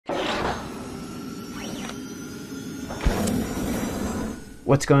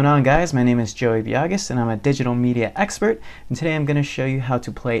What's going on, guys? My name is Joey Biagas and I'm a digital media expert, and today I'm going to show you how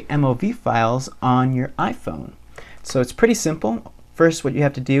to play MOV files on your iPhone. So it's pretty simple. First, what you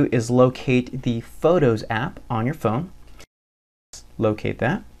have to do is locate the Photos app on your phone. Locate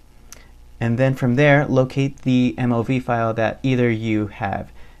that. And then from there, locate the MOV file that either you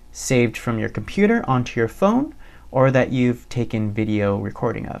have saved from your computer onto your phone or that you've taken video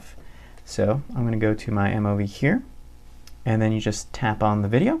recording of. So I'm going to go to my MOV here. And then you just tap on the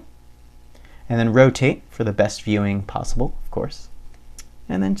video and then rotate for the best viewing possible, of course.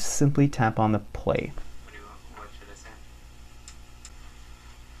 And then just simply tap on the play. What should I say?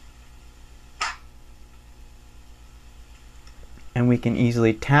 And we can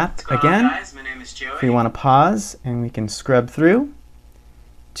easily tap again Guys, my name is Joey. if we want to pause, and we can scrub through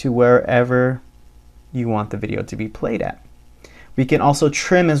to wherever you want the video to be played at. We can also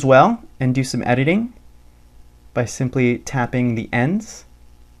trim as well and do some editing by simply tapping the ends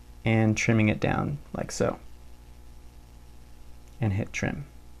and trimming it down like so. And hit trim.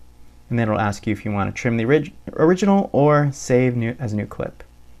 And then it'll ask you if you want to trim the original or save as a new clip.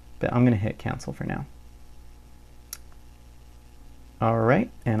 But I'm going to hit cancel for now. Alright,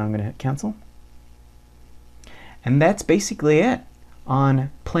 and I'm going to hit cancel. And that's basically it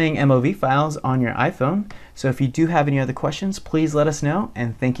on playing MOV files on your iPhone. So if you do have any other questions, please let us know,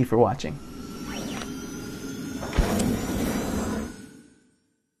 and thank you for watching.